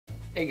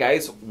Hey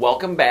guys,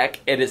 welcome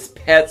back. It is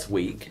Pets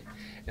Week,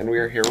 and we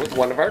are here with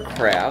one of our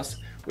crafts.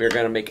 We are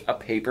going to make a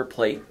paper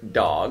plate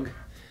dog.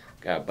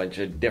 Got a bunch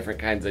of different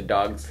kinds of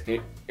dogs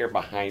here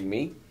behind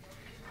me.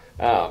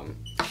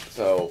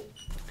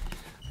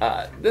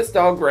 This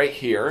dog right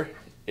here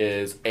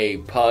is a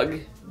pug.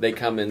 They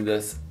come in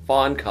this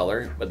fawn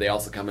color, but they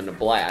also come in the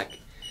black.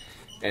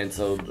 And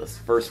so this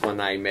first one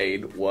I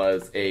made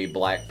was a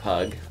black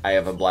pug. I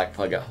have a black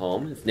pug at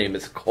home. His name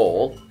is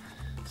Cole.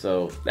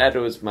 So that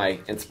was my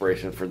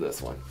inspiration for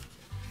this one.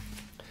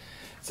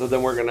 So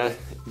then we're gonna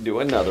do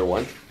another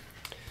one.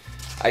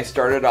 I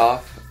started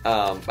off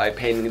by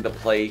painting the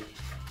plate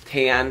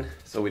tan,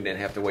 so we didn't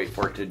have to wait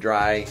for it to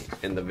dry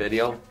in the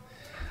video.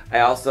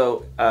 I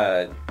also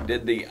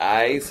did the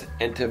eyes,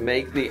 and to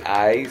make the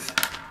eyes,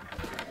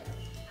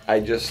 I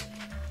just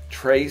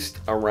traced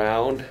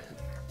around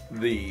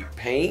the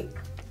paint,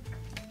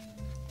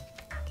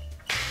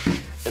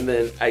 and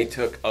then I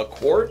took a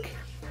cork,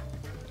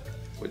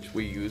 which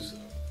we use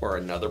for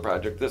another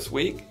project this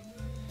week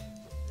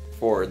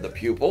for the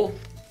pupil,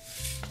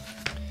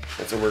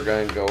 and so we're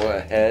going to go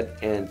ahead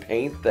and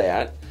paint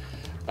that.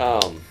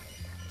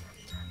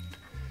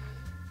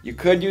 You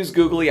could use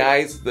googly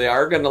eyes. They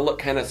are going to look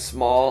kind of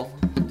small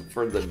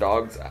for the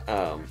dogs,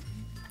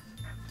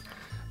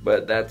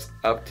 but that's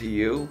up to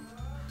you.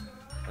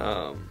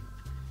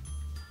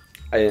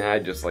 I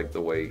just like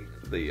the way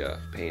the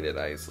painted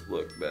eyes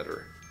look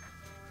better.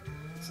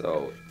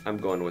 So I'm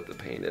going with the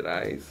painted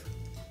eyes.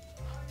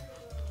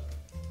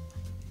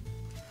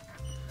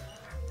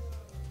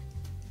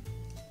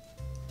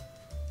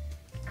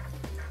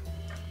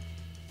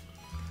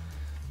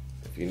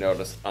 If you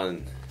notice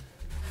on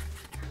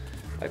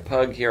my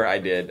pug here, I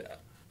did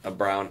a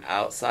brown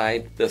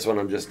outside. This one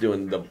I'm just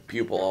doing the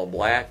pupil all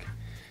black,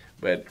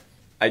 but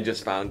I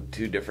just found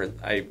two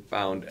different. I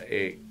found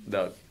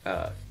the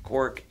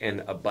cork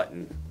and a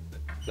button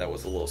that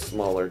was a little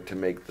smaller to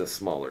make the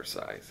smaller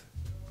size.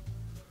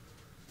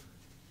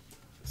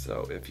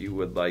 So if you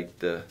would like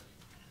to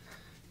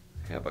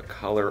have a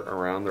color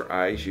around their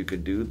eyes, you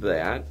could do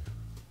that.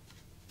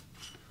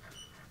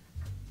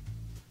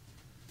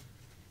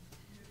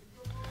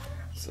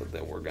 So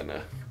then we're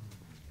gonna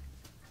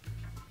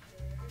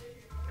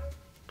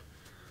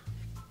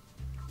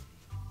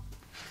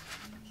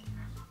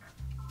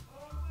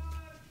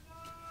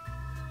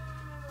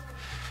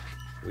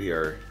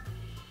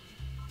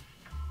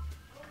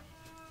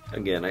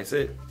again,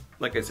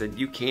 like I said,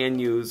 you can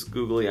use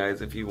googly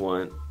eyes if you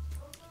want.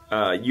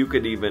 You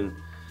could even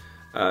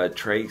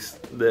trace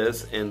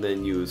this and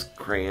then use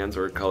crayons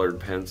or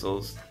colored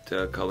pencils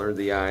to color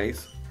the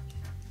eyes,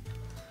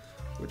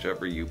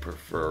 whichever you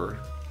prefer.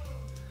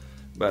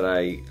 But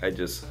I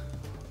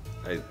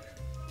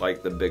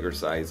like the bigger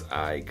size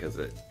eye because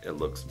it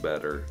looks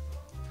better.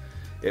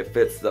 It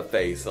fits the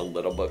face a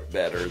little bit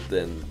better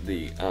than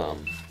the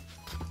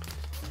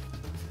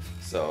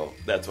so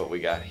that's what we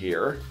got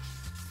here.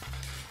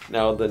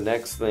 Now the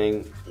next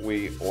thing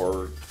we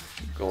are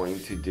going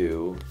to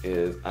do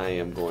is I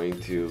am going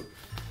to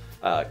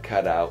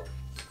cut out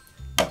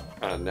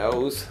a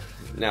nose.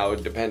 Now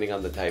depending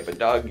on the type of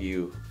dog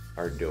you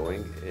are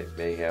doing, it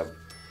may have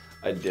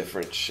a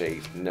different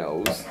shaped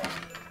nose.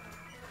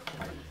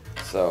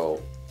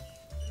 So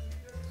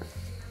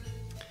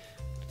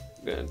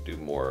I'm going to do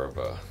more of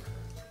a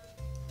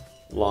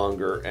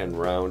longer and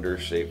rounder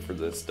shape for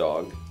this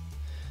dog.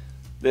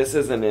 This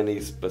isn't any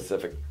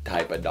specific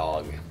type of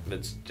dog.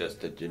 It's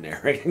just a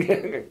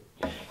generic.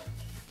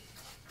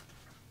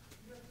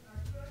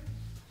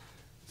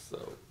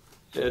 So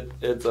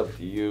it's up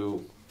to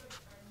you.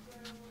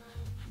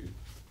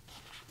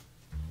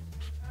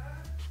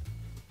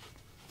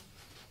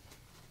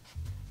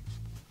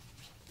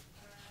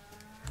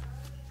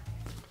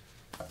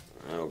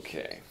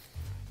 Okay.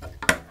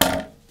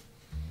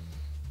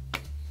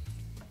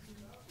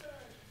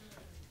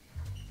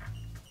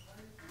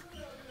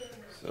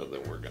 So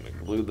then we're going to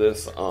glue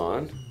this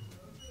on.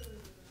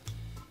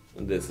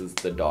 And this is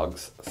the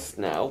dog's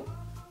snout.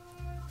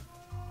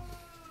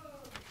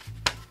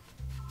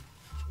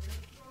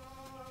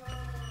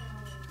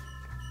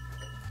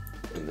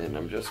 And then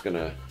I'm just going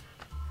to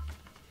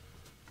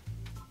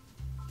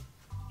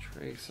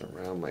trace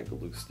around my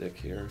glue stick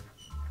here.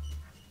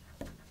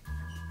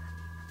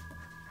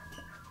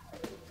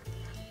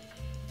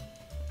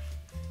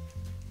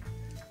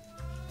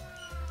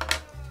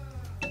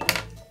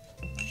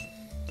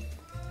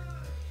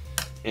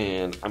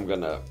 And I'm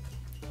gonna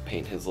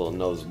paint his little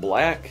nose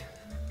black.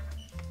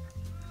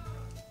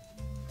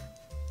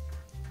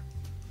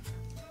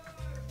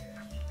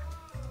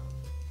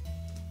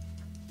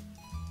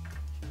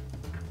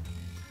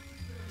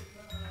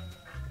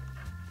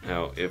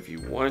 Now, if you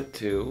want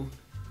to,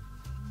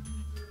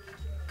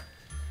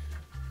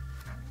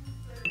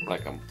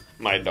 like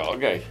my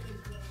dog, I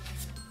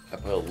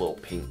put a little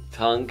pink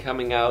tongue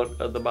coming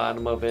out of the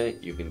bottom of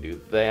it. You can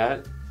do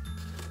that.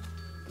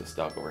 This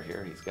dog over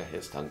here, he's got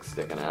his tongue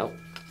sticking out.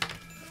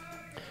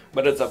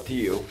 But it's up to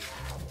you.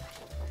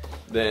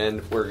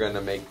 Then we're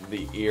gonna make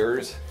the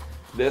ears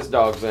this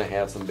dog's gonna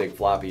have some big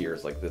floppy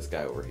ears like this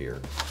guy over here.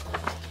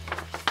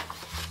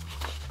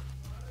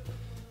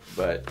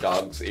 But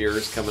dogs'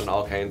 ears come in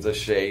all kinds of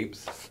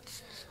shapes.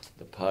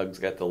 The pug's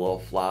got the little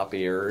flop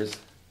ears.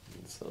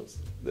 And so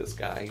this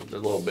guy, they're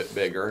a little bit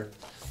bigger.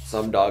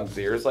 Some dogs'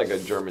 ears, like a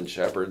German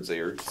Shepherd's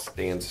ear,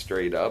 stand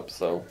straight up.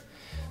 So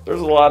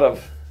there's a lot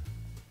of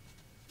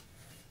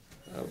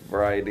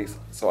varieties.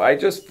 So I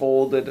just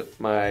folded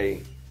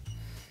my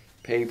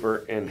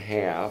paper in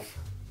half,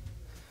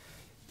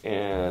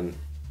 and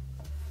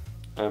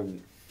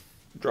I'm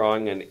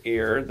drawing an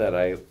ear that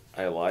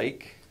I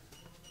like.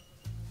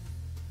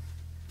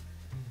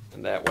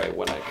 And that way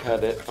when I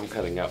cut it, I'm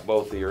cutting out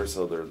both ears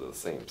so they're the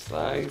same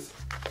size.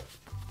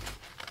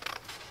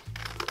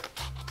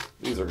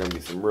 These are going to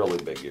be some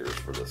really big ears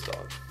for this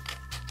dog.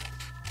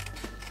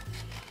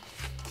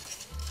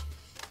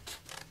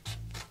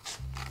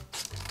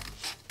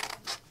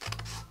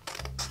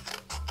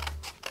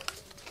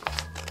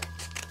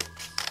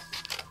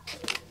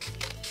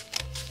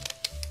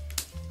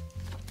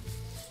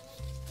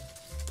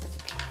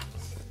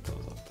 Set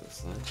those up this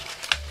side.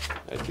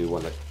 I do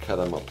want to cut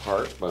them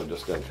apart, but I'm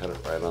just going to cut it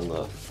right on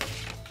the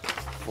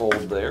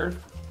fold there.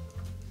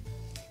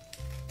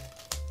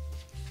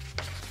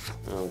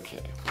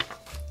 Okay.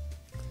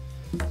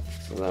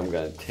 So then I'm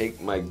going to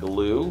take my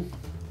glue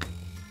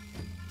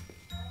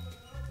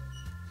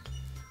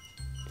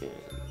and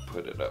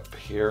put it up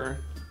here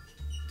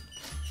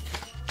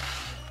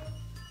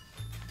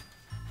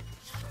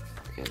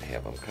and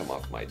have them come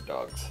off my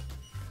dog's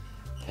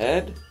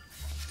head.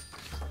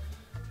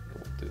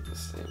 We'll do the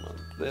same on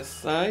this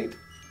side.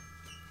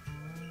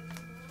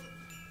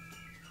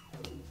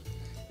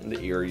 And the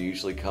ear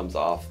usually comes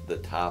off the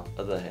top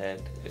of the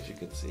head, as you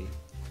can see.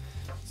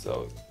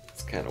 So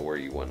it's kind of where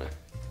you want to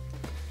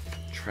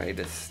try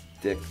to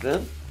stick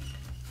them.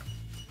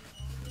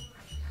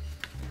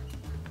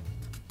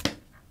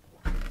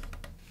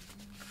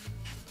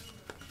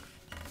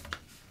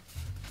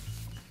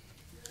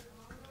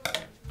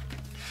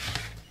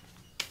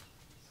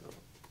 So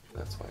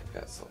that's what I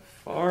got so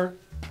far.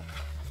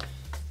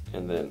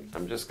 And then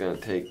I'm just going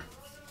to take,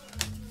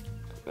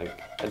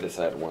 I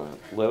decided I want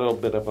a little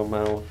bit of a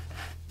mouth.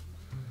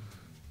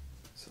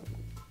 So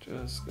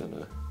I'm just going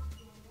to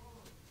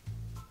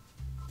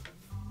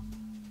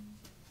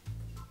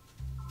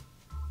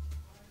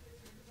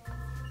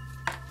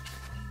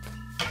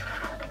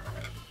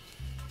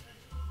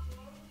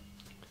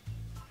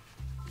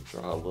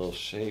draw a little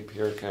shape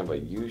here, kind of a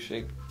U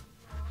shape.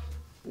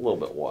 A little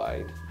bit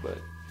wide, but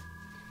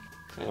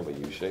kind of a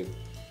U shape.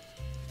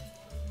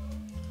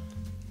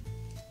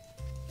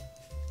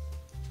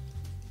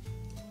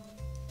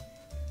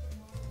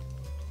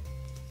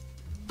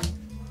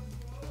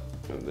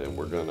 And then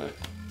we're gonna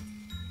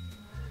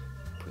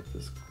put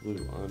this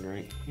glue on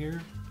right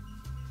here.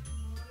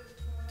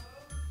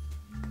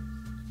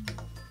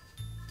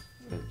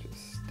 And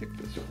just stick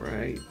this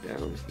right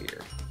down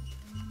here.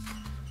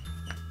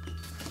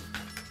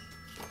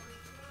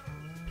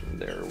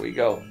 There we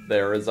go.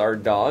 There is our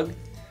dog.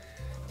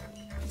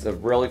 It's a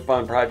really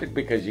fun project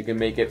because you can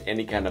make it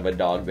any kind of a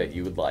dog that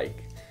you would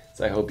like.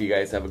 So I hope you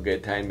guys have a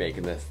good time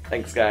making this.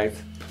 Thanks,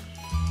 guys.